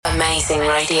Amazing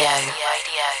Radio.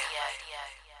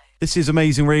 This is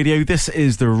Amazing Radio. This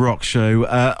is The Rock Show.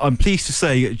 I'm pleased to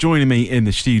say, joining me in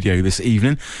the studio this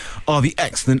evening are the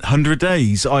excellent 100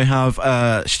 Days. I have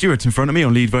Stuart in front of me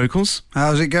on lead vocals.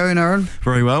 How's it going, Aaron?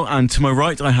 Very well. And to my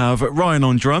right, I have Ryan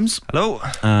on drums. Hello.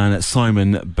 And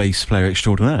Simon, bass player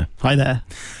extraordinaire. Hi there.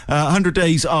 100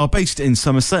 Days are based in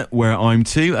Somerset, where I'm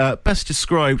to. Best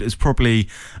described as probably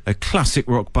a classic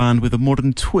rock band with a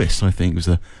modern twist, I think was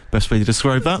the best way to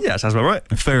describe that. Yeah, sounds about right.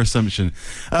 A fair assumption.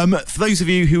 For those of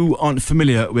you who aren't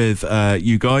familiar with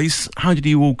you guys, how did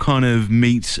you all kind of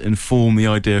meet and form the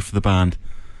idea for the band?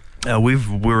 We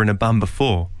were in a band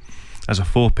before as a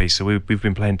four-piece, so we've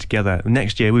been playing together.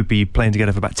 Next year we'd be playing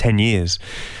together for about 10 years.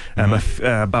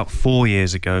 About 4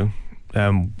 years ago,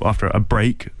 after a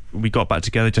break, we got back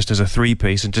together just as a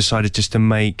three-piece and decided just to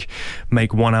make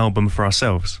one album for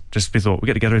ourselves. Just we thought, we'll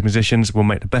get together as musicians, we'll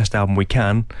make the best album we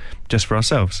can just for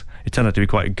ourselves. It turned out to be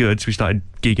quite good, so we started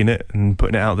gigging it and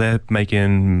putting it out there,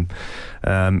 making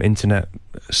internet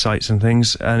sites and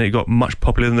things, and it got much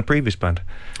popular than the previous band.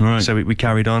 Right. So we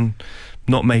carried on,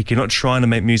 not trying to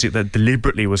make music that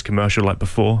deliberately was commercial like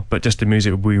before, but just the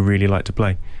music we really like to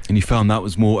play. And you found that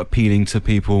was more appealing to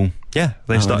people? Yeah,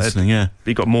 they started listening, yeah.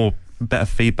 We got better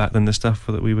feedback than the stuff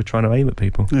that we were trying to aim at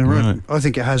people. Yeah, right. I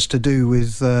think it has to do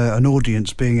with an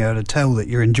audience being able to tell that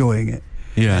you're enjoying it.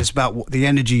 Yeah. It's about the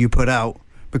energy you put out.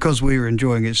 Because we were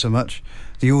enjoying it so much,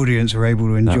 the audience are able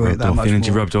to enjoy it that much more. The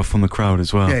energy rubbed off on the crowd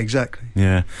as well. Yeah, exactly.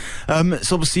 Yeah.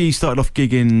 So obviously you started off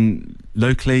gigging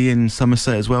locally in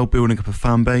Somerset as well, building up a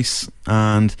fan base.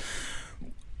 And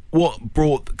what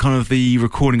brought kind of the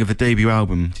recording of the debut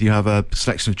album? Do you have a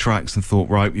selection of tracks and thought,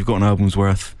 right, we've got an album's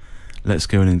worth, let's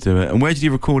go in and do it? And where did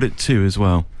you record it to as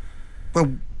well?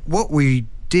 Well, what we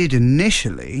did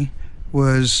initially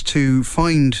was to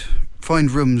find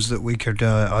rooms that we could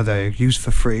either use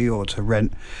for free or to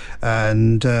rent,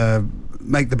 and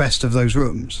make the best of those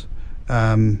rooms.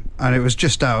 And it was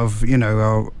just out of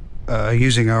our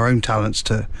using our own talents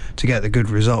to get the good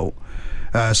result.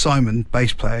 Simon,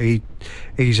 bass player,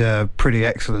 he's a pretty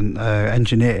excellent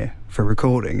engineer for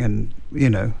recording, and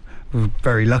we're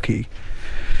very lucky.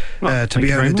 To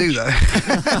be able to do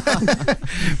that.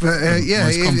 But yeah,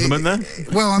 nice compliment there.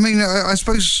 Well, I mean, I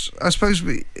suppose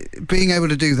being able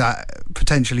to do that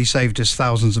potentially saved us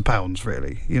thousands of pounds,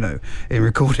 really, in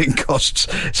recording costs.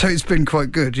 So it's been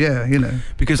quite good, yeah,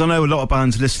 Because I know a lot of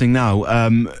bands listening now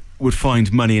would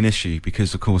find money an issue,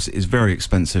 because of course it is very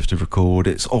expensive to record.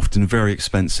 It's often very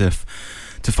expensive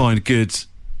to find good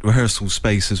rehearsal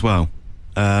space as well.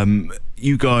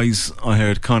 You guys, I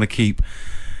heard, kind of keep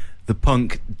the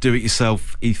punk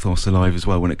do-it-yourself ethos alive as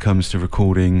well when it comes to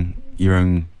recording your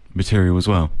own material as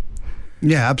well.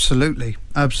 Yeah, absolutely.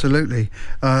 I suppose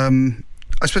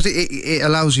it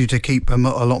allows you to keep a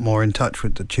lot more in touch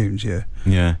with the tunes you're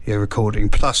recording.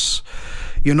 Plus,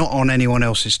 you're not on anyone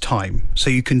else's time, so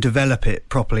you can develop it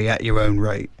properly at your own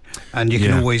rate, and you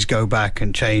can always go back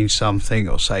and change something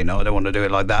or say, no, I don't want to do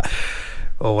it like that,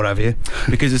 or what have you.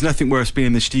 Because there's nothing worse being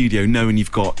in the studio knowing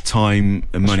you've got time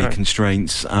and money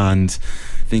constraints and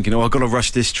thinking, I've got to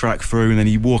rush this track through, and then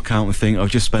you walk out and think, I've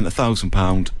just spent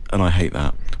 £1,000, and I hate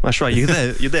that. That's right. You're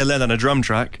there laying on a drum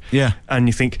track, and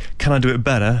you think, can I do it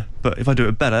better? But if I do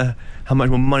it better, how much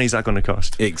more money is that going to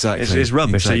cost? Exactly. It's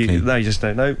rubbish. Exactly. So you just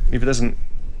don't know. If it doesn't,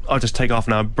 I'll just take half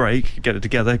an hour break, get it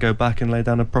together, go back and lay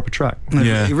down a proper track.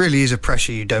 It really is a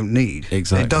pressure you don't need.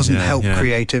 Exactly. It doesn't help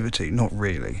creativity, not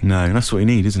really. No, that's what you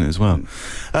need, isn't it, as well?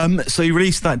 So you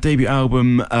released that debut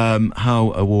album,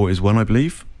 How a War Is Won, I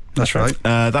believe. That's right.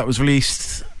 That was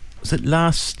released, was it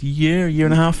last year, a year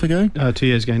and a half ago? 2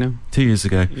 years ago now. 2 years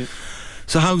ago. Yeah.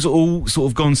 So how's it all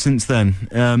sort of gone since then?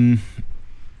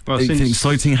 Anything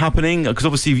exciting happening? Because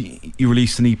obviously you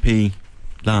released an EP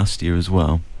last year as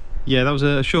well. Yeah, that was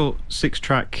a short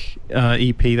 6-track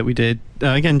EP that we did.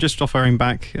 Again, just off our own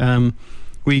back.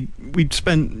 We'd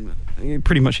spent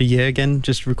pretty much a year again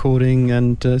just recording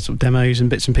and sort of demos and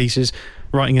bits and pieces,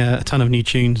 writing a ton of new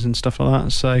tunes and stuff like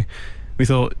that. So we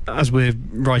thought, as we're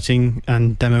writing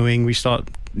and demoing, we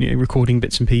start recording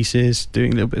bits and pieces,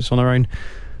 doing little bits on our own,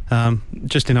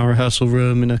 just in our rehearsal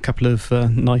room, in a couple of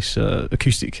nice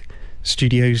acoustic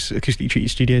treated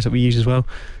studios that we use as well.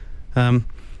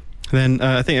 Then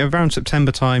I think around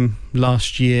September time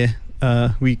last year,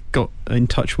 we got in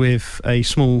touch with a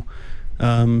small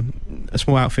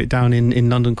outfit down in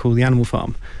London called the Animal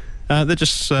Farm, They're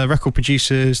just record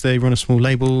producers. They run a small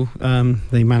label.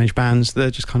 They manage bands.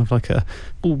 They're just kind of like a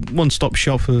one-stop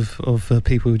shop of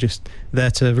people who are just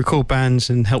there to record bands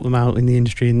and help them out in the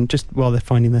industry, and just while they're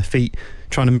finding their feet,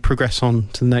 trying to progress on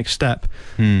to the next step.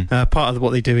 Part of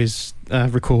what they do is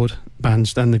record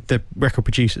bands, and they're record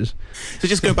producers. So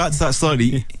just go back to that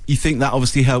slightly. You think that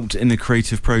obviously helped in the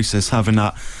creative process, having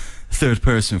that third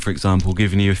person, for example,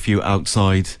 giving you a few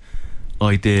outside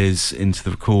ideas into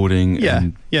the recording?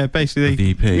 Basically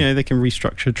the EP. They can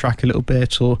restructure a track a little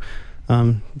bit, or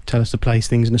tell us to place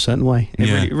things in a certain way.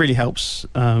 It really helps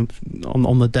on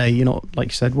the day. You're not, like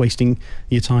you said, wasting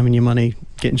your time and your money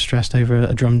getting stressed over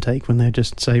a drum take, when they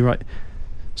just say, right,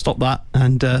 stop that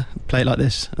and play it like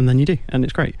this, and then you do, and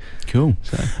it's great. Cool.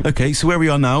 Okay, so where we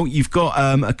are now, you've got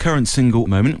a current single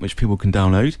moment which people can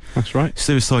download. That's right.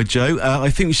 Suicide Joe. I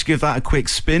think we should give that a quick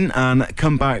spin and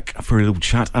come back for a little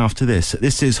chat after this.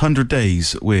 This is 100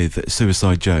 Days with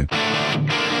Suicide Joe.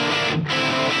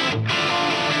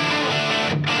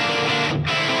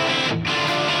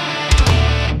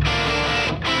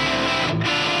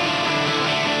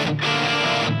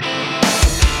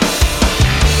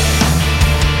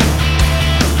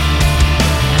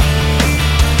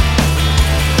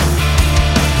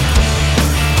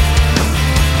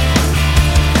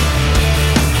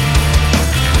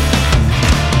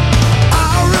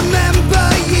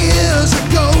 Years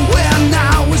ago, when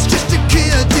I was just a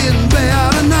kid, didn't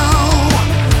better know.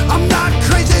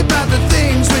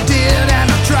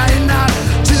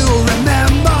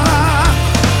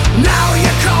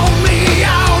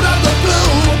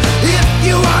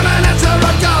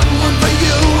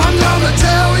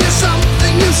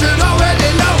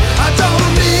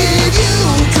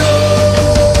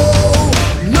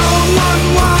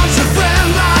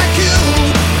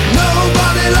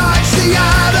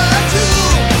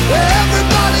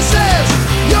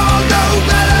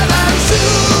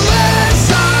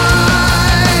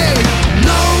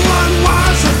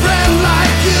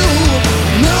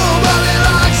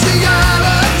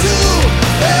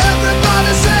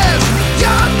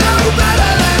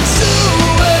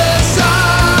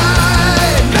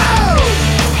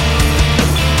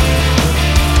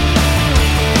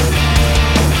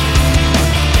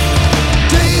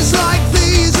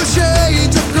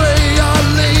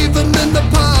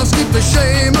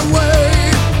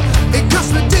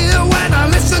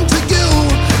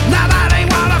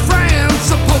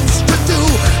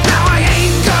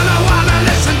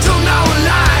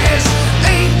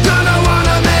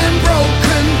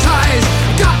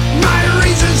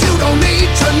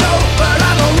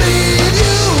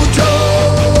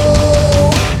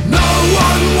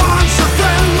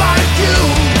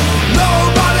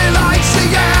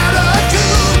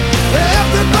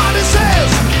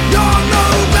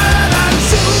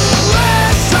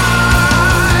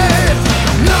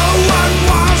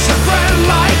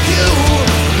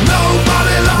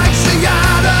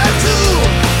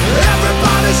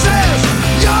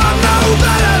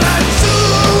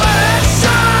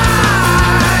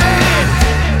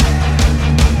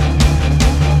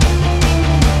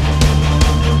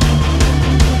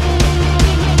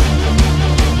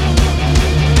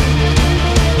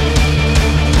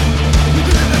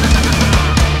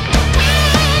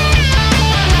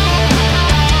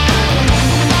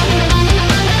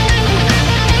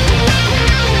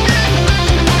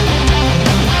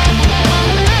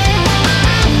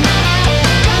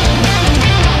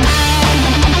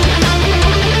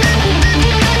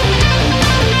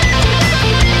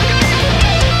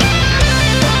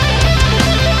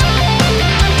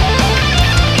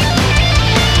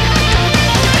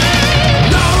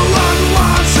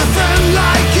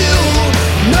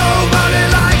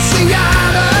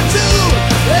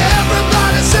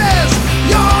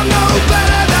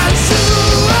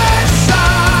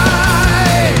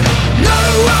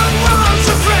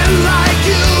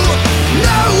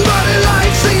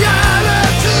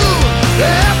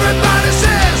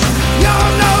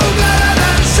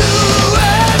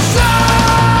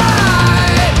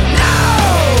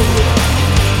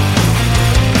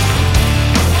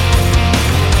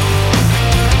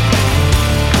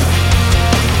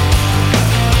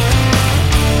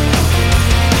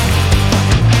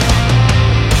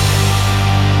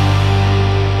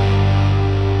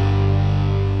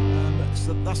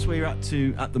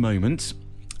 to at the moment,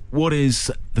 what is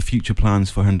the future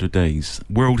plans for 100 Days?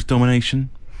 World domination?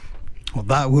 Well,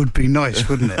 that would be nice,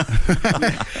 wouldn't it?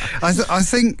 I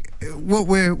think what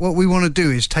we want to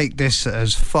do is take this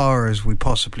as far as we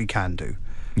possibly can do.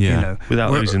 Yeah. You know,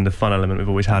 Without losing the fun element we've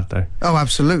always had, though. Oh,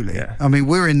 absolutely. Yeah. I mean,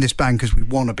 we're in this band because we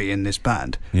want to be in this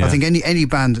band. Yeah. I think any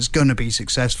band that's going to be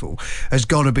successful has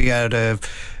got to be able to,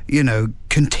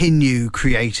 continue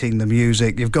creating the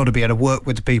music. You've got to be able to work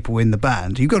with the people in the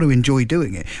band. You've got to enjoy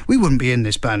doing it. We wouldn't be in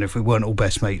this band if we weren't all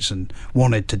best mates and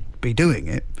wanted to be doing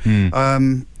it.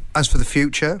 As for the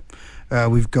future,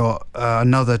 we've got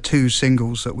another 2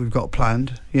 singles that we've got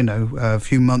planned, a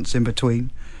few months in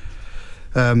between.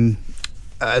 And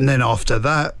then after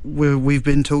that, we've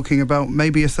been talking about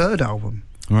maybe a 3rd album.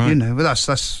 Right. But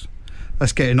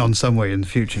that's getting on somewhere in the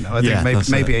future now. I think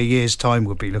maybe a year's time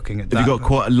we'll be looking at that. Have you got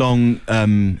quite a long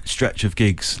stretch of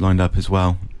gigs lined up as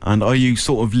well? And are you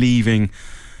sort of leaving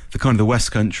the kind of the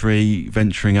West Country,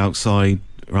 venturing outside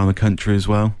around the country as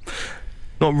well?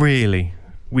 Not really.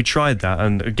 We tried that,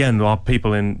 and again, our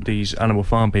people in these Animal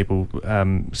Farm people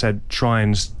said try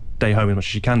and stay home as much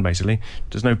as you can, basically.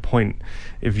 There's no point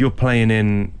if you're playing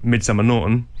in Midsummer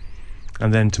Norton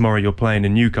and then tomorrow you're playing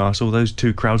in Newcastle, those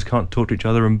 2 crowds can't talk to each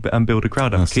other and build a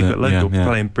crowd up. That's Keep it local. yeah.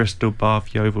 Play in Bristol,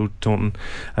 Bath, Yeovil, Taunton,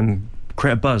 and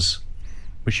create a buzz,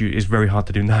 which is very hard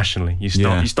to do nationally. You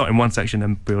start in one section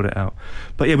and build it out.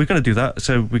 But yeah, we're going to do that.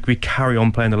 So we carry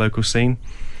on playing the local scene,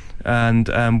 and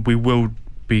we will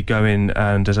be going,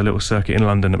 and there's a little circuit in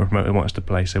London that the promoter wants us to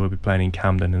play, so we'll be playing in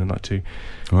Camden in the not too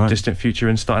distant future,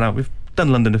 and starting out. We've done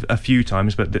London a few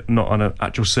times, but not on an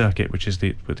actual circuit, which is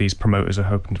what these promoters are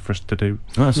hoping for us to do.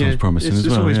 Oh, that sounds promising as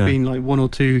well. It's always been like 1 or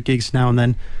 2 gigs now and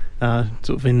then,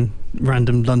 sort of in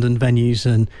random London venues,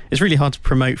 and it's really hard to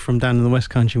promote from down in the West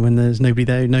Country when there's nobody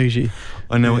there who knows you.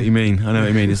 I know what you mean. I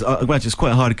imagine it's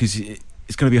quite hard because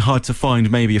it's going to be hard to find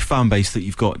maybe a fan base that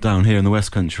you've got down here in the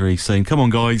West Country saying, come on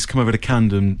guys, come over to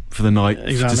Camden for the night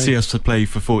to see us to play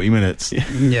for 40 minutes.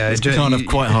 It's kind of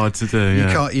quite hard to do.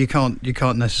 You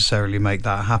can't necessarily make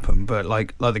that happen, but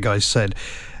like the guys said,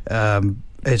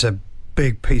 it's a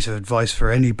big piece of advice for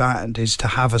any band is to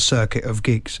have a circuit of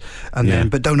gigs,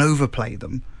 but don't overplay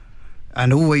them,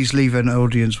 and always leave an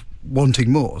audience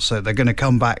wanting more, so they're going to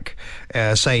come back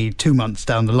say 2 months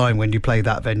down the line when you play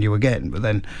that venue again, but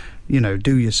then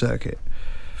do your circuit.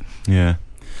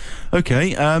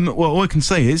 Okay, well, all I can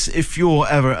say is, if you're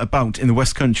ever about in the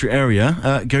West Country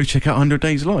area, go check out 100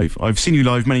 Days Live. I've seen you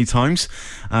live many times,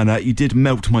 and you did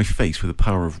melt my face with the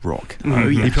power of rock.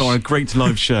 You put on a great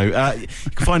live show. You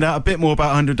can find out a bit more about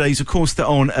 100 Days. Of course, they're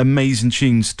on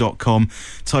amazingtunes.com.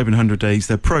 Type in 100 Days.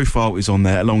 Their profile is on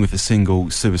there, along with the single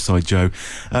Suicide Joe.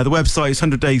 The website is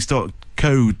 100days.co.uk.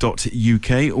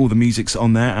 All the music's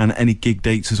on there, and any gig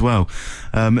dates as well.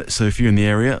 So if you're in the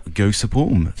area, go support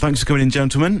them. Thanks for coming in,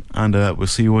 gentlemen, and we'll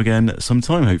see you again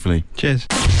sometime, hopefully. Cheers.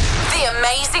 The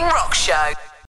Amazing Rock Show.